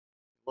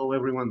Hello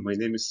everyone, my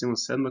name is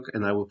Sedmak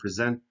and I will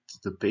present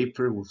the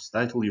paper with the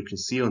title you can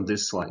see on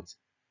this slide.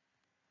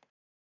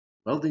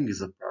 Welding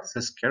is a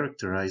process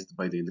characterized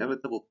by the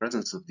inevitable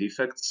presence of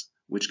defects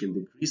which can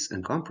decrease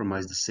and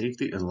compromise the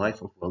safety and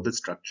life of welded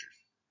structures.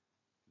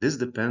 This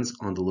depends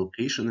on the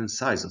location and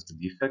size of the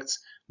defects,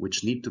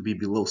 which need to be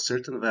below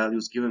certain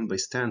values given by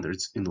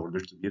standards in order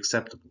to be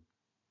acceptable.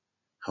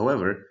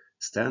 However,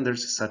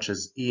 standards such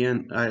as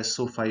EN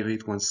ISO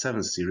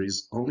 5817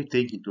 series only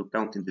take into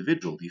account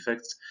individual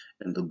defects,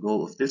 and the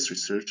goal of this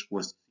research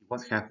was to see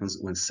what happens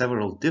when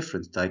several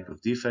different types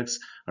of defects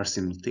are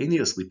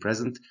simultaneously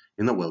present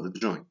in a welded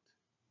joint.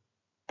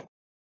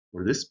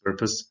 For this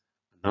purpose,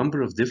 a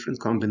number of different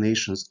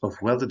combinations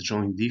of welded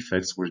joint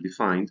defects were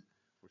defined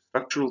for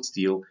structural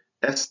steel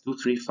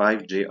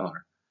S235JR.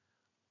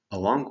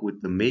 Along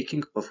with the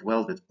making of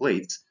welded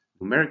plates,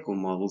 numerical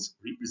models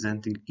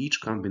representing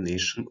each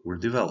combination were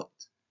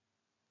developed.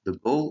 The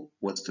goal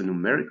was to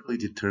numerically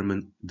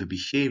determine the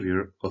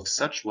behavior of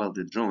such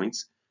welded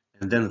joints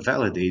and then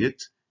validate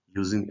it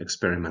using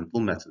experimental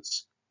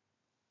methods.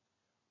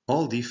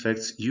 All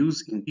defects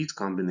used in these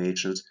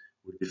combinations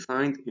were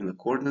defined in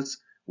accordance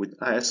with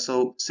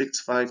ISO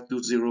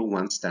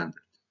 65201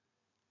 standard.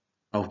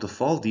 Out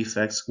of all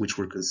defects which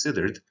were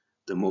considered,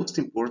 the most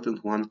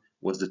important one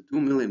was the 2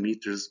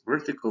 mm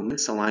vertical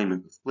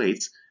misalignment of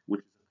plates,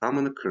 which is a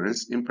common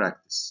occurrence in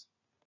practice.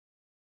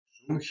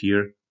 Shown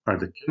here are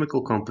the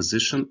chemical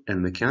composition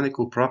and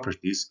mechanical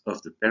properties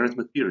of the parent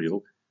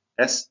material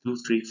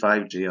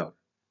S235JR.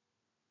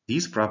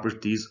 These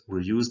properties were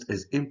used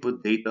as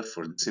input data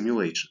for the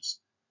simulations.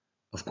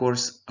 Of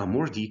course, a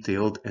more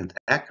detailed and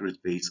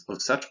accurate base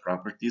of such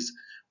properties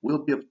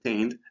will be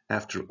obtained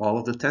after all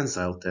of the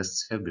tensile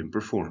tests have been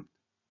performed.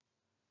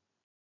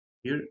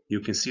 Here you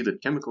can see the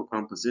chemical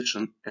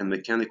composition and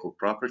mechanical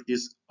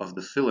properties of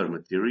the filler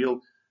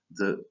material,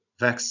 the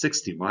VAX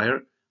 60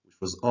 wire, which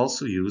was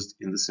also used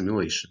in the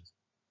simulation.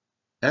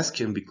 As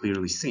can be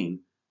clearly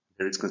seen,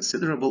 there is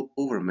considerable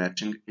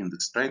overmatching in the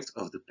strength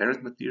of the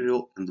parent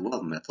material and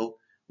weld metal,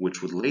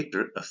 which would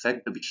later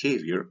affect the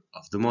behavior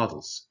of the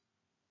models.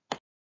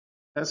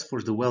 As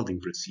for the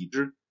welding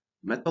procedure,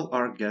 metal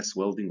arc gas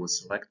welding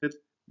was selected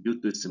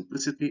due to its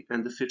simplicity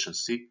and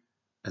efficiency,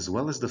 as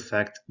well as the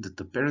fact that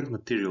the parent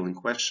material in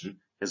question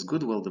has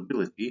good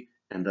weldability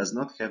and does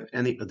not have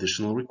any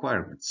additional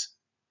requirements.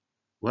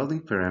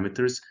 Welding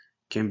parameters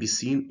can be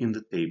seen in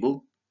the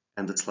table,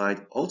 and the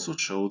slide also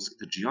shows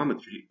the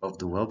geometry of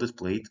the welded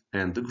plate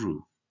and the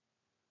groove.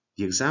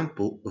 The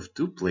example of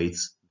two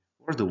plates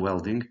before the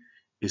welding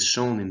is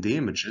shown in the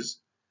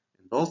images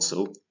and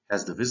also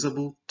has the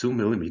visible 2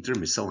 mm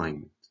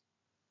misalignment.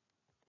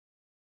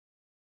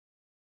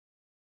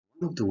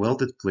 One of the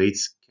welded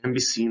plates can be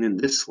seen in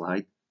this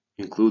slide,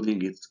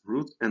 including its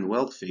root and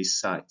weld face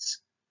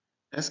sides.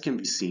 As can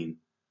be seen,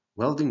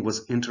 welding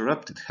was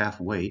interrupted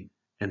halfway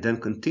and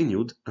then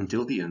continued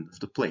until the end of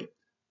the plate.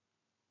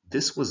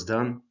 This was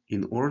done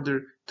in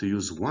order to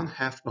use one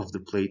half of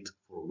the plate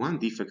for one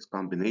defect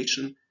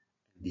combination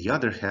and the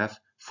other half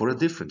for a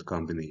different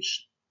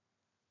combination.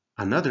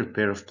 Another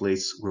pair of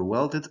plates were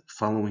welded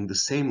following the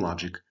same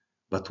logic,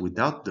 but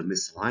without the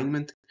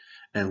misalignment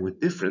and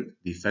with different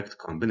defect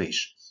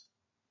combinations.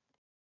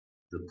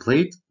 The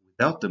plate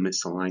without the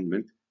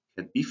misalignment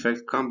had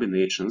defect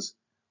combinations,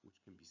 which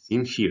can be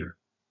seen here.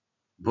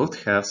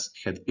 Both halves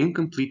had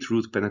incomplete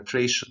root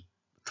penetration,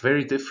 but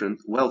very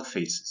different weld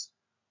faces,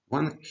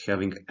 one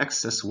having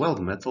excess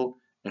weld metal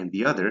and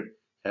the other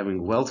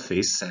having weld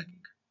face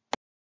sagging.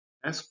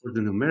 As for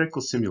the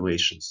numerical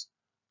simulations,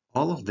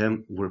 all of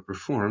them were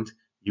performed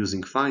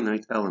using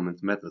finite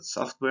element method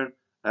software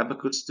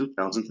Abacus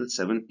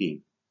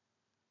 2017.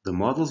 The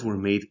models were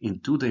made in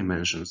 2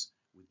 dimensions,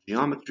 with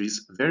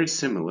geometries very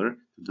similar to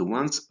the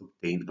ones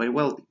obtained by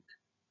welding.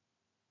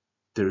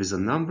 There is a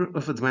number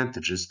of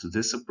advantages to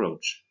this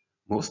approach,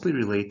 mostly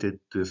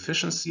related to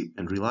efficiency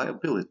and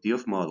reliability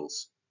of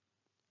models.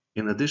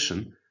 In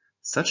addition,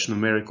 such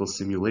numerical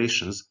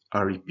simulations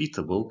are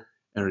repeatable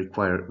and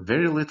require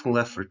very little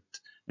effort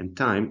and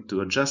time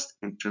to adjust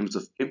in terms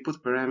of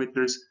input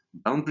parameters,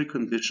 boundary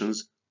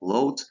conditions,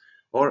 loads,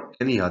 or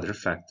any other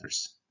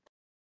factors.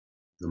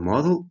 The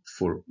model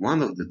for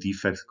one of the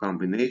defect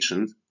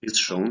combinations is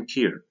shown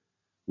here,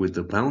 with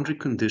the boundary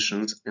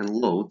conditions and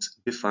loads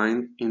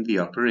defined in the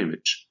upper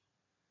image.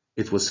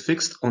 It was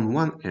fixed on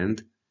one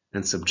end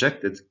and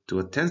subjected to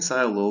a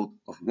tensile load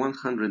of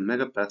 100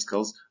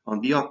 megapascals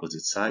on the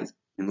opposite side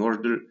in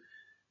order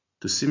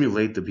to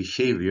simulate the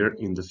behavior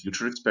in the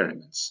future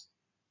experiments.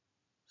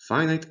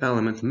 Finite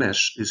element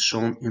mesh is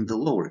shown in the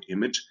lower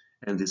image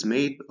and is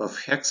made of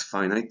hex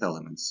finite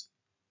elements.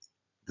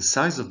 The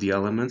size of the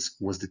elements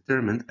was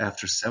determined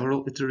after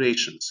several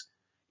iterations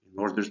in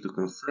order to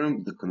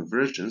confirm the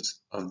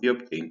convergence of the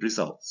obtained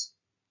results.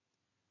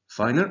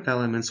 Finer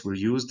elements were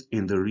used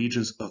in the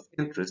regions of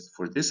interest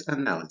for this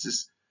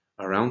analysis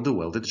around the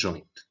welded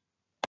joint.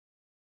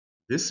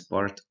 This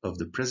part of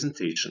the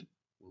presentation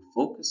will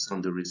focus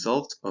on the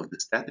results of the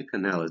static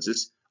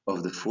analysis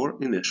of the 4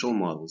 initial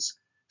models,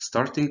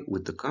 starting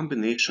with the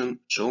combination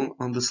shown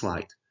on the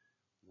slide,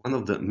 one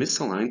of the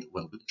misaligned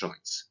welded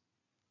joints.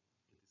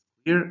 It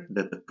is clear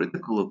that the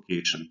critical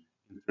location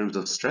in terms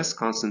of stress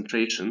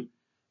concentration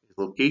is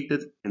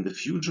located in the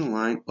fusion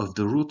line of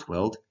the root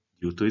weld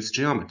due to its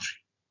geometry.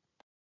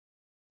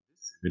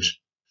 This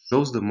image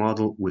shows the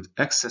model with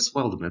excess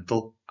weld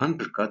metal,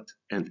 undercut,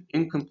 and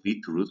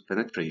incomplete root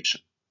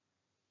penetration.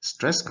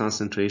 Stress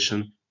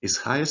concentration is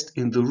highest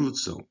in the root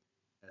zone,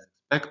 as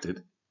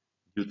expected,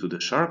 due to the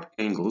sharp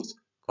angles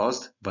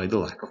caused by the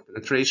lack of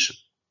penetration.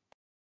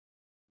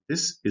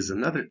 This is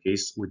another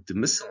case with the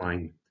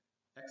misalignment,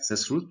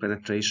 excess root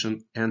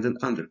penetration, and an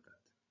undercut,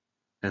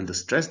 and the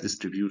stress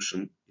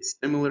distribution is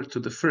similar to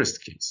the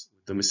first case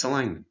with the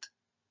misalignment.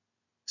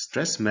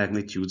 Stress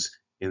magnitudes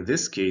in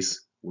this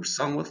case were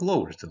somewhat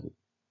lower though.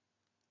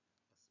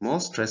 A small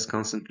stress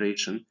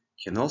concentration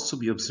can also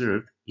be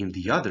observed in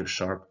the other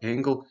sharp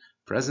angle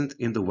present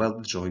in the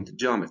weld joint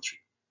geometry,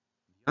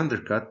 the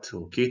undercut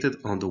located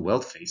on the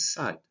weld face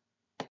side.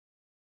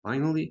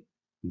 Finally,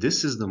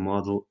 this is the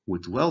model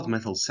with weld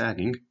metal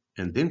sagging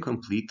and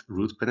incomplete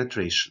root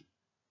penetration.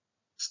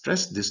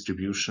 Stress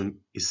distribution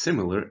is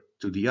similar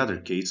to the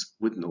other case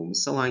with no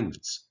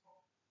misalignments.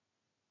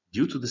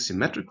 Due to the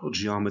symmetrical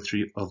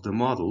geometry of the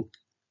model,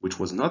 which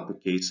was not the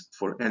case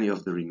for any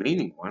of the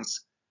remaining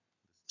ones,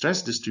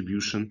 stress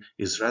distribution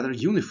is rather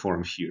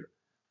uniform here,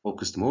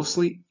 focused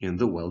mostly in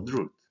the weld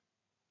root.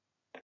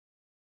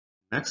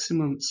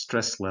 Maximum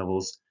stress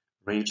levels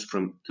ranged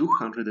from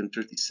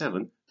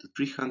 237 to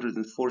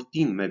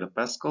 314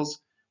 megapascals,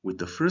 with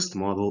the first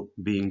model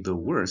being the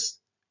worst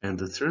and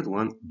the third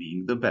one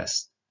being the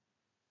best.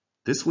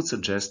 This would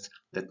suggest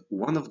that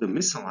one of the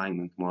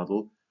misalignment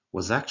model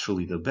was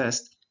actually the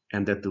best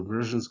and that the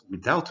versions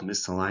without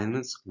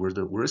misalignments were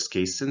the worst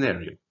case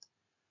scenario.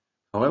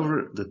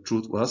 However, the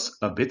truth was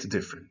a bit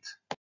different.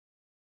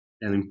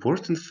 An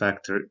important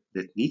factor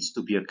that needs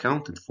to be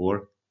accounted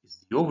for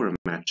is the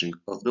overmatching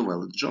of the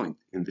welded joint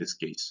in this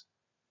case.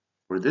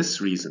 For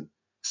this reason,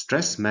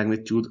 stress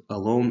magnitude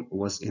alone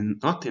was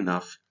not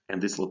enough,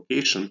 and this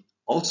location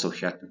also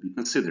had to be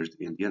considered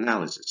in the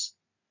analysis.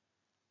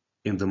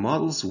 In the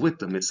models with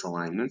the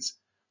misalignments,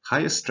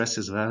 highest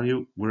stresses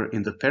value were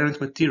in the parent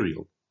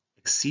material,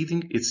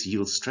 exceeding its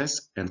yield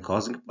stress and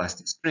causing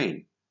plastic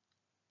strain.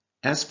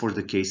 As for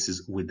the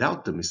cases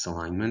without the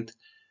misalignment,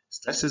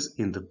 stresses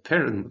in the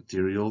parent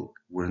material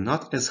were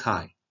not as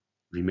high,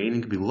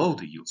 remaining below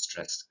the yield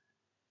stress.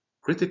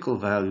 Critical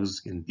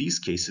values in these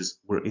cases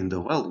were in the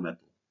weld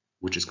metal,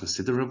 which is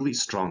considerably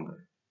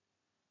stronger.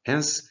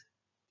 Hence,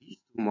 these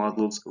two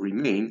models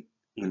remain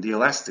in the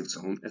elastic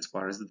zone as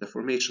far as the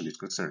deformation is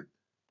concerned.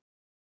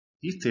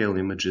 Detailed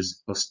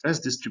images of stress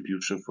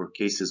distribution for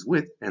cases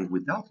with and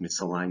without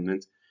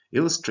misalignment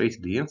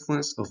illustrate the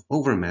influence of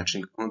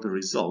overmatching on the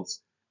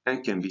results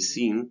and can be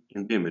seen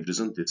in the images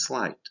on this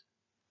slide.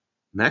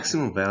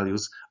 Maximum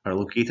values are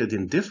located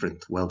in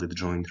different welded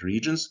joint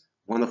regions,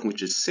 one of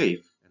which is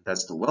safe, and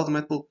that's the weld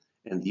metal,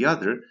 and the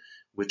other,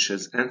 which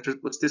has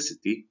entered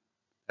plasticity,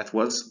 that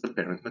was the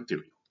parent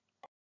material.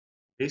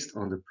 Based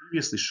on the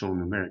previously shown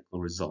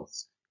numerical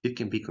results, it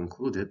can be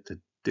concluded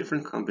that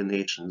different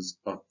combinations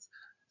of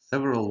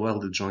several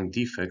welded joint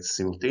defects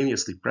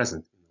simultaneously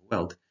present in the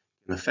weld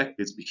can affect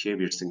its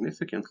behavior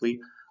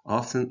significantly,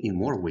 often in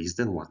more ways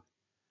than one.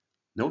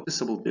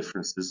 Noticeable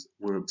differences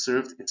were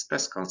observed in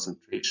stress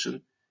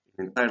concentration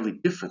in entirely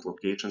different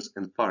locations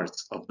and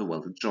parts of the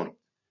welded joint.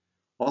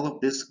 All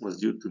of this was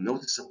due to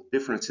noticeable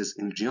differences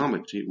in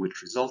geometry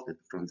which resulted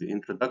from the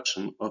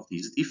introduction of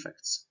these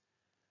defects.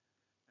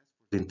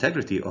 The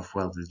integrity of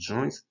welded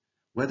joints,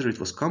 whether it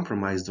was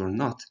compromised or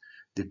not,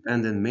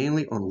 depended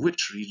mainly on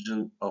which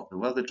region of the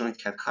welded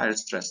joint had higher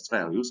stress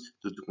values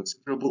due to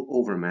considerable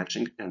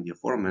overmatching and the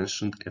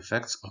aforementioned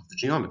effects of the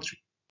geometry.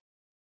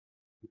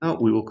 Now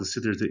we will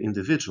consider the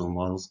individual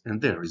models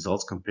and their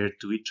results compared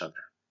to each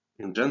other.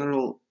 In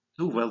general,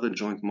 two welded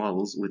joint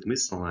models with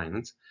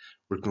misalignment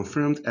were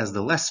confirmed as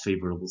the less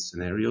favorable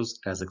scenarios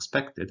as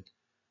expected,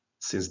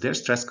 since their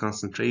stress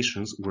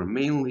concentrations were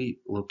mainly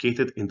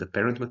located in the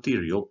parent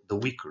material, the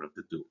weaker of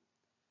the two.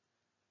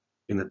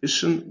 In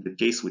addition, the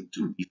case with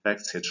two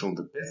defects had shown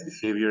the best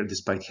behavior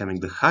despite having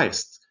the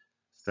highest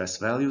stress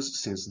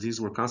values, since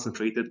these were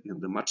concentrated in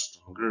the much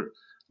stronger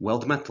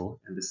weld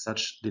metal and as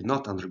such did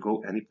not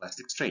undergo any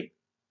plastic strain.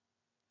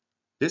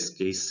 This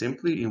case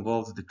simply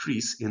involved a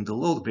decrease in the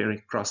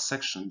load-bearing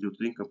cross-section due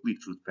to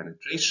incomplete root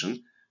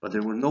penetration, but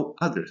there were no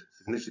other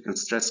significant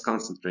stress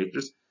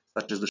concentrators,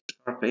 such as the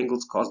sharp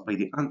angles caused by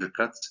the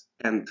undercuts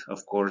and,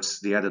 of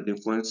course, the added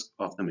influence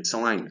of the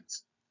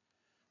misalignments.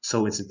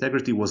 So its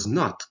integrity was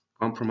not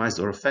compromised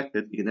or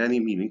affected in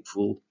any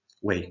meaningful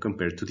way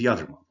compared to the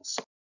other models.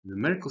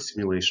 Numerical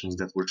simulations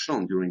that were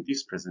shown during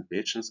these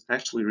presentations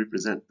actually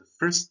represent the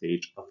first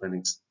stage of an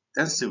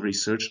extensive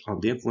research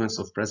on the influence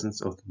of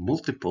presence of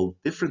multiple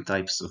different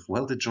types of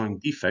welded joint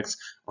defects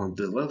on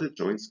the welded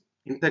joint's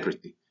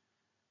integrity.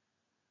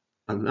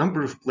 A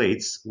number of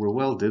plates were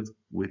welded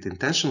with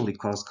intentionally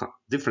caused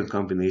different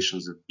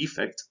combinations of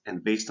defects,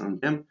 and based on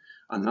them,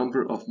 a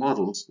number of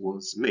models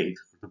was made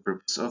for the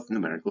purpose of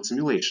numerical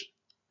simulation.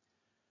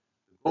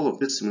 The goal of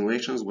these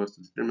simulations was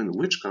to determine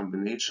which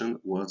combination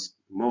was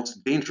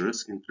most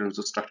dangerous in terms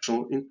of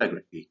structural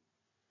integrity.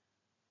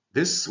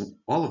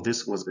 All of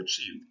this was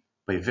achieved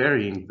by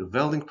varying the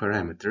welding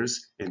parameters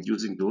and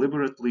using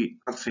deliberately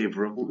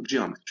unfavorable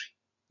geometry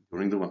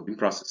during the welding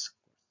process.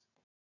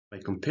 By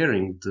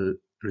comparing the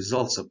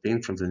results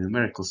obtained from the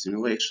numerical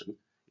simulation,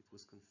 it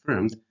was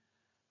confirmed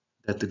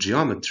that the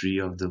geometry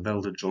of the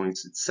welded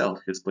joints itself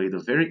has played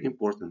a very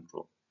important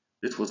role.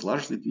 This was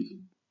largely due to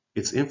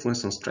its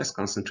influence on stress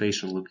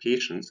concentration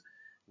locations,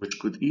 which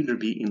could either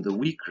be in the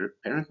weaker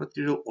parent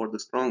material or the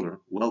stronger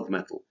weld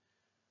metal.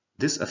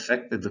 This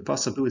affected the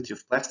possibility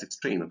of plastic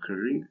strain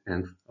occurring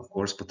and, of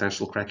course,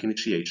 potential crack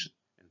initiation.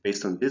 And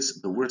based on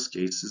this, the worst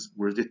cases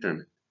were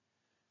determined.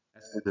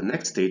 As for the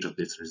next stage of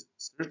this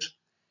research,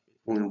 it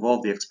will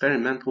involve the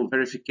experimental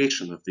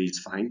verification of these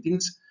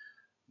findings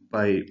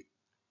by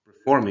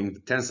performing the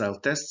tensile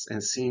tests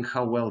and seeing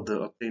how well the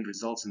obtained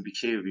results and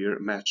behavior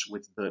match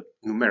with the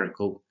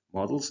numerical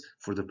models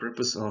for the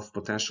purpose of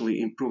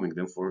potentially improving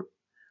them for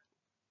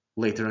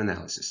later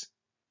analysis.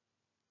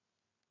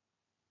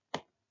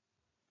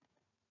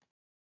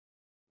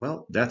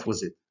 Well, that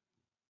was it.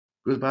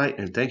 Goodbye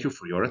and thank you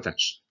for your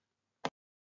attention.